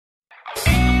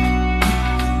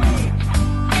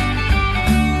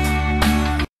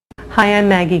Hi, I'm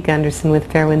Arnie Gundersen with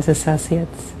Fairewinds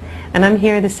Associates, and I'm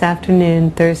here this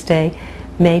afternoon, Thursday,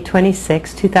 May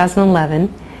 26,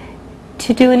 2011,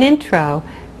 to do an intro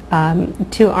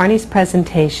to Arnie's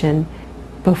presentation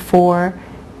before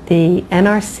the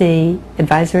NRC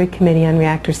Advisory Committee on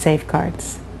Reactor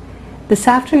Safeguards. This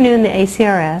afternoon, the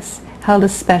ACRS held a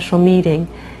special meeting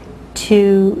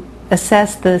to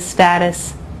assess the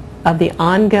status of the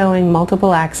ongoing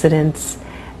multiple accidents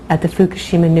at the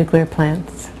Fukushima nuclear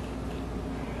plants.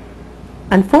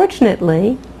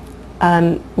 Unfortunately,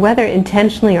 whether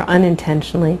intentionally or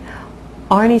unintentionally,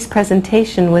 Arnie's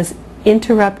presentation was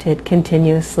interrupted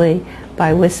continuously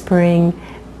by whispering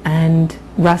and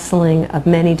rustling of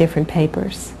many different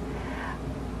papers.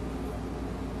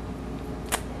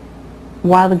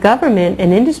 While the government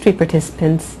and industry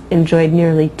participants enjoyed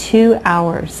nearly 2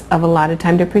 hours of allotted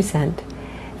time to present,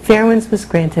 Fairewinds was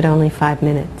granted only 5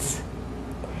 minutes.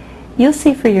 You'll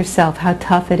see for yourself how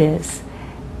tough it is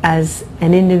as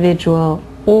an individual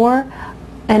or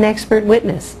an expert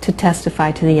witness to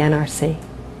testify to the NRC.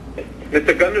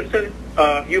 Mr.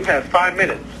 Gundersen, you have 5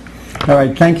 minutes. All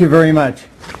right, thank you very much.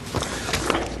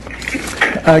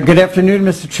 Good afternoon,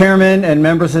 Mr. Chairman and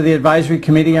members of the Advisory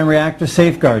Committee on Reactor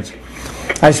Safeguards.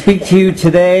 I speak to you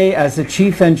today as the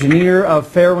Chief Engineer of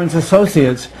Fairewinds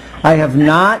Associates. I have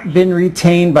not been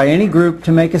retained by any group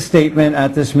to make a statement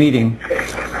at this meeting.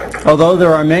 Although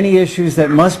there are many issues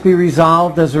that must be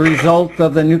resolved as a result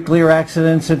of the nuclear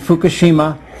accidents at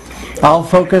Fukushima, I'll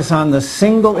focus on the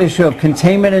single issue of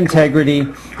containment integrity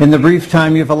in the brief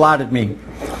time you've allotted me.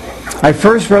 I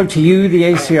first wrote to you, the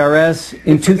ACRS,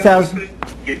 in 2000...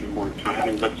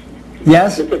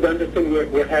 Yes? Mr.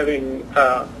 Gundersen, we're having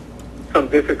some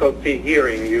difficulty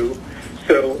hearing you.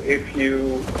 So if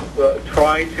you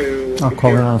try to... I'll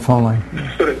call it on the phone line.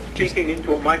 Sort of speaking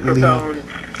into a microphone,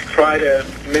 try to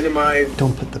minimize...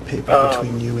 Don't put the paper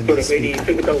between you and the speaker. Any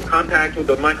physical contact with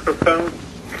the microphone.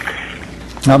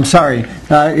 I'm sorry.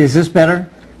 Is this better?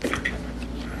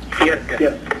 Yes,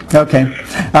 yes. Okay.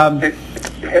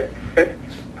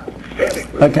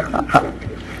 Okay.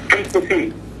 Please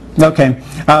proceed. Okay.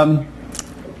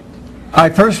 I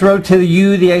first wrote to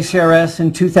you, the ACRS,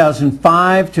 in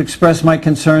 2005 to express my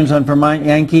concerns on Vermont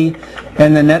Yankee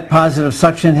and the net positive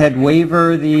suction head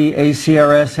waiver the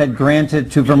ACRS had granted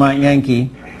to Vermont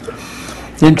Yankee.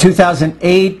 In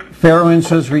 2008, Fairewinds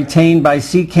was retained by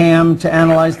CCAM to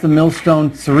analyze the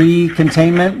Millstone 3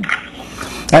 containment.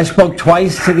 I spoke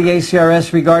twice to the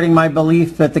ACRS regarding my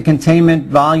belief that the containment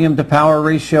volume to power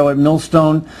ratio at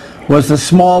Millstone was the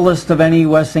smallest of any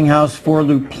Westinghouse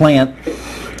 4-loop plant.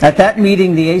 At that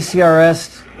meeting, the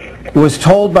ACRS was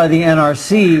told by the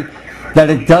NRC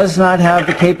that it does not have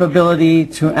the capability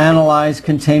to analyze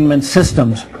containment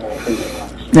systems.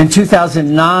 In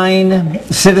 2009,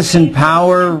 Citizen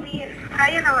Power...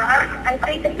 I interrupt. I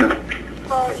think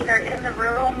people either in the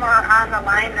room or on the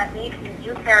line that need to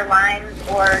mute their lines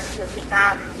or to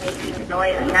stop making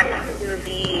noise next to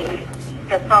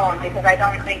the phone, because I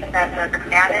don't think that the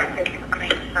static is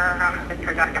coming from the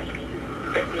production.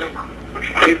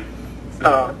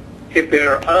 If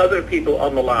there are other people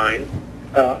on the line,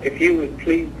 if you would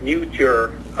please mute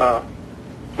your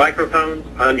microphones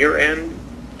on your end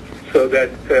so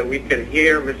that we can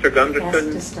hear Mr.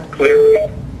 Gundersen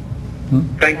clearly.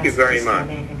 Thank you very much.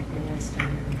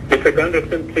 Mr.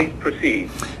 Gundersen, please proceed.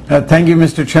 Thank you,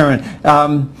 Mr. Chairman.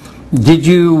 Did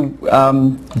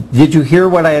you hear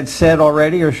what I had said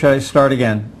already, or should I start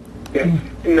again? Yes.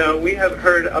 No, we have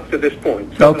heard up to this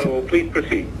point, so okay. Please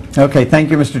proceed. Okay,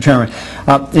 thank you, Mr. Chairman.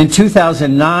 In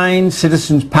 2009,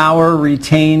 Citizens Power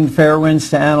retained Fairewinds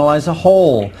to analyze a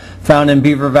hole found in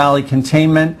Beaver Valley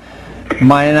containment.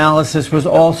 My analysis was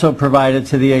also provided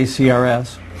to the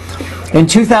ACRS. In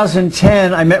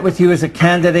 2010, I met with you as a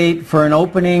candidate for an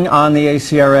opening on the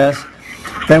ACRS.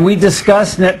 Then we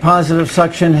discussed net positive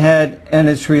suction head and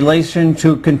its relation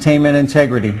to containment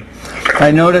integrity.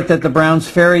 I noted that the Browns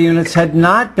Ferry units had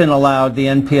not been allowed the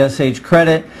NPSH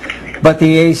credit, but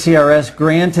the ACRS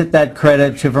granted that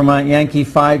credit to Vermont Yankee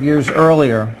 5 years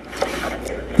earlier.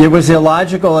 It was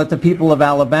illogical that the people of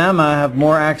Alabama have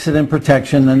more accident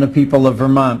protection than the people of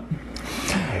Vermont.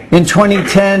 In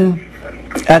 2010,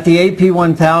 at the AP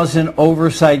 1000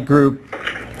 Oversight Group,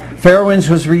 Fairewinds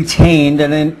was retained,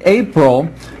 and in April,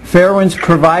 Fairewinds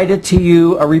provided to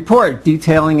you a report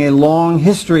detailing a long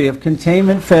history of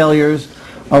containment failures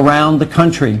around the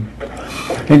country.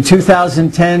 In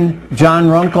 2010, John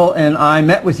Runkle and I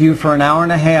met with you for an hour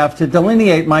and a half to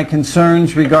delineate my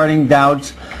concerns regarding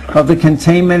doubts of the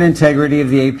containment integrity of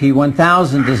the AP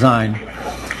 1000 design.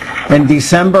 In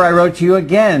December, I wrote to you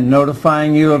again,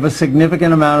 notifying you of a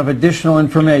significant amount of additional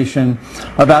information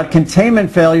about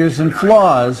containment failures and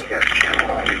flaws.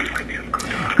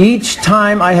 Each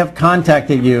time I have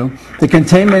contacted you, the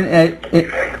containment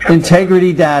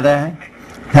integrity data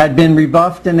had been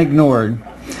rebuffed and ignored.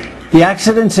 The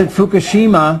accidents at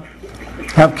Fukushima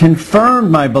have confirmed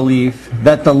my belief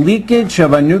that the leakage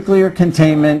of a nuclear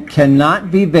containment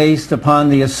cannot be based upon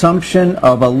the assumption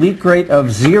of a leak rate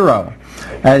of 0,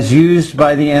 as used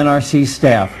by the NRC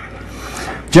staff.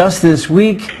 Just this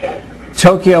week,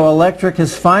 Tokyo Electric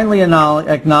has finally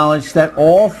acknowledged that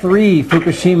all 3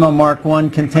 Fukushima Mark I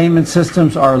containment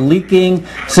systems are leaking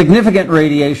significant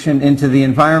radiation into the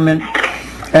environment,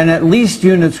 and at least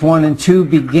units 1 and 2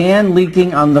 began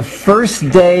leaking on the first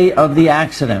day of the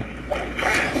accident.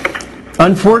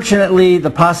 Unfortunately,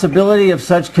 the possibility of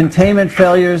such containment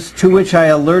failures, to which I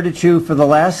alerted you for the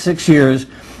last 6 years,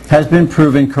 has been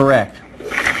proven correct.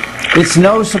 It's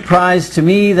no surprise to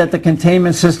me that the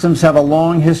containment systems have a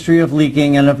long history of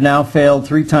leaking and have now failed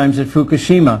 3 times at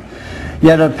Fukushima,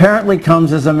 yet apparently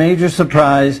comes as a major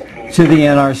surprise to the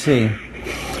NRC.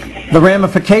 The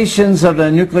ramifications of the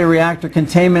nuclear reactor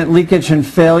containment, leakage, and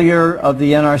failure of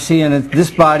the NRC and this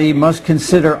body must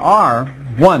consider are: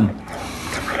 1.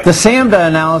 The SAMDA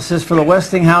analysis for the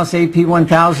Westinghouse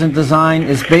AP1000 design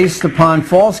is based upon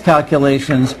false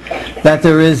calculations that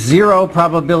there is 0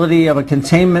 probability of a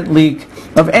containment leak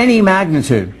of any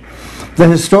magnitude. The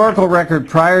historical record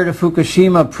prior to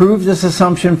Fukushima proved this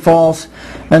assumption false,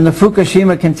 and the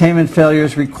Fukushima containment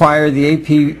failures require the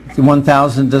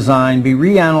AP1000 design be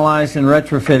reanalyzed and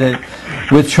retrofitted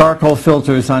with charcoal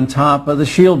filters on top of the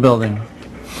shield building.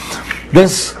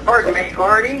 This... Pardon me,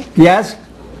 Arnie? Yes?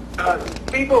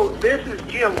 People, this is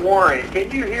Jim Warren. Can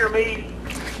you hear me?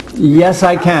 Yes,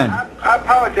 I can. I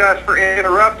apologize for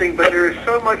interrupting, but there is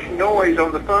so much noise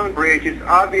on the phone bridge. It's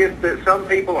obvious that some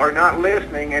people are not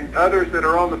listening, and others that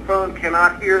are on the phone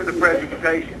cannot hear the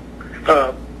presentation.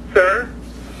 Sir,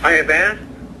 I have asked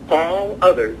all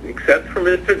others, except for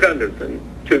Mr. Gundersen,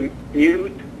 to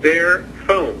mute their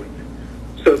phones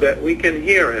so that we can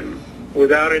hear him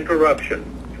without interruption.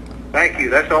 Thank you.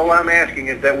 That's all I'm asking,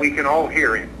 is that we can all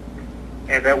hear him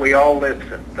and that we all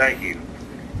listen. Thank you.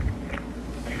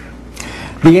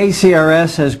 The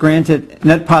ACRS has granted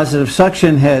net positive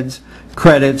suction heads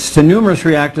credits to numerous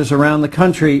reactors around the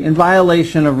country in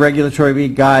violation of Regulatory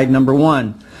Guide Number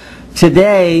 1.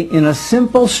 Today, in a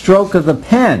simple stroke of the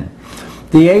pen,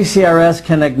 the ACRS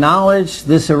can acknowledge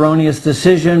this erroneous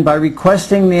decision by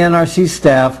requesting the NRC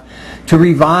staff to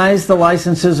revise the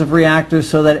licenses of reactors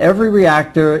so that every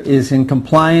reactor is in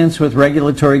compliance with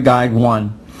Regulatory Guide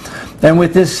 1. And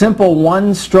with this simple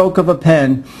one stroke of a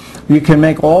pen, you can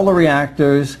make all the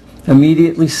reactors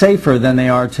immediately safer than they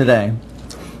are today.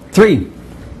 3.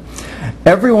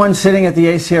 Everyone sitting at the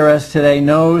ACRS today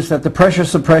knows that the pressure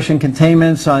suppression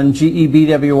containments on GE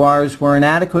BWRs were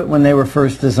inadequate when they were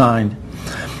first designed.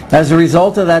 As a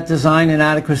result of that design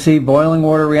inadequacy, boiling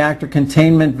water reactor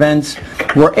containment vents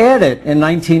were added in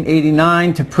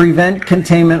 1989 to prevent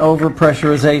containment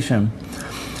overpressurization.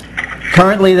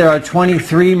 Currently, there are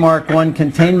 23 Mark I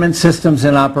containment systems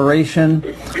in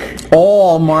operation.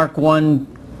 All Mark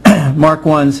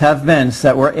I's have vents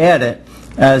that were added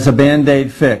as a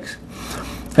Band-Aid fix.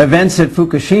 Events at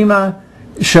Fukushima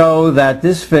show that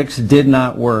this fix did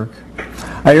not work.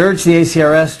 I urge the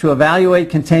ACRS to evaluate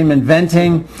containment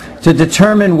venting to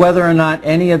determine whether or not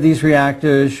any of these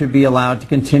reactors should be allowed to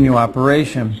continue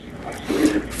operation.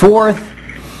 4th,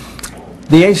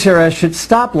 the ACRS should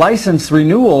stop license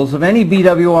renewals of any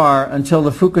BWR until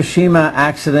the Fukushima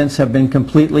accidents have been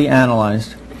completely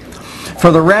analyzed.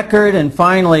 For the record, and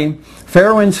finally,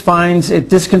 Fairewinds finds it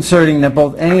disconcerting that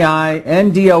both NEI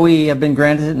and DOE have been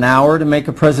granted an hour to make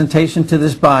a presentation to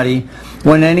this body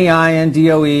when NEI and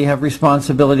DOE have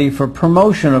responsibility for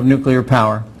promotion of nuclear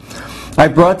power. I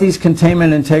brought these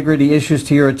containment integrity issues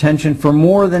to your attention for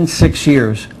more than 6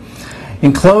 years.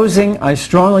 In closing, I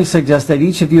strongly suggest that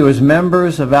each of you as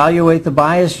members evaluate the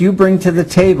bias you bring to the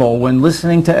table when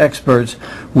listening to experts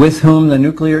with whom the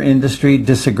nuclear industry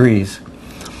disagrees.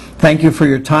 Thank you for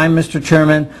your time, Mr.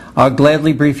 Chairman. I'll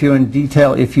gladly brief you in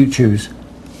detail if you choose.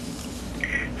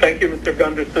 Thank you, Mr.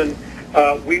 Gundersen.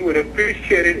 We would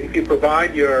appreciate it if you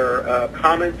provide your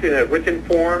comments in a written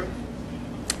form.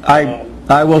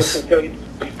 I will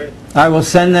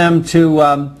send them to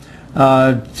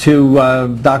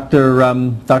Dr.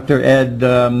 Ed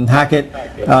Hackett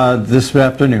this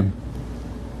afternoon.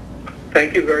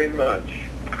 Thank you very much.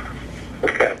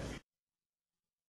 Okay.